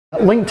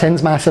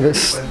LinkedIn's massive.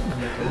 It's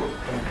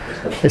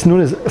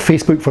known as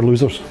Facebook for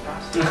losers.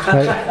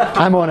 Right?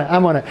 I'm on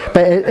it.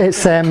 But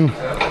it's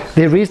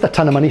they raised a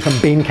ton of money from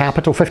Bain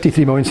Capital,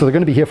 53 million, so they're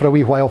going to be here for a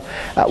wee while.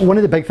 One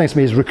of the big things for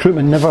me is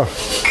recruitment. Never,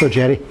 for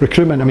Jerry,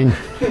 recruitment, I mean,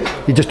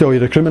 you just do all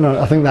your recruitment.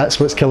 I think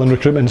that's what's killing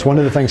recruitment. It's one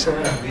of the things.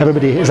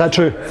 Everybody, is that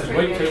true?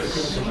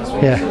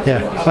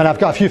 Yeah. And I've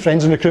got a few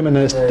friends in recruitment,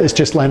 and it's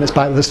just lying its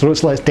back with its throat,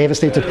 so it's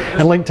devastated.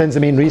 And LinkedIn's the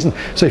main reason.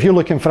 So if you're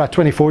looking for a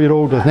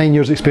 24-year-old with 9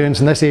 years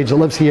experience in this age that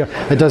lives here,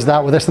 that does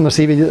that with this in their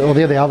CV, oh,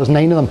 there they are, there's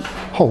 9 of them.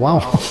 Oh wow,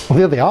 well,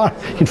 there they are.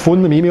 You can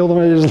phone them, email them.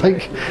 It's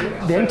like,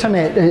 the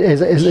internet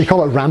is they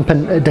call it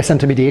rampant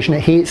disintermediation.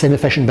 It hates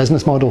inefficient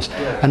business models.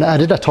 And I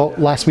did a talk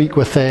last week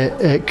with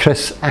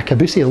Chris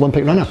Akabusi,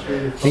 Olympic runner.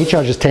 And he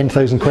charges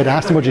 10,000 quid. I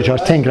asked him, what do you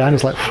charge? 10 grand.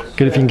 He's like,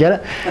 good if you can get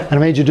it. And I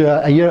made you do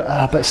a year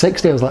about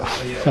 60. I was like,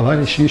 oh, well,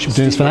 you should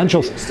do his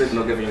financials. Instead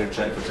not giving you a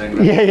check for 10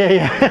 grand.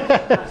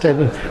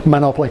 Yeah.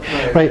 Monopoly.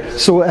 Right,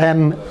 so,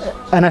 and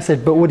I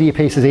said, but what do you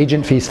pay his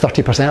agent fees?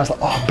 30%. I was like,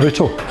 oh,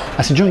 brutal.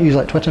 I said, you don't use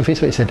like Twitter and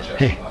Facebook? He said,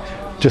 hey,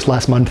 just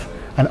last month,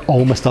 and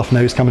all my stuff now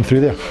is coming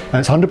through there. And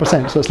it's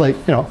 100%, so it's like,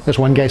 you know, there's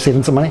one guy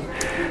saving some money.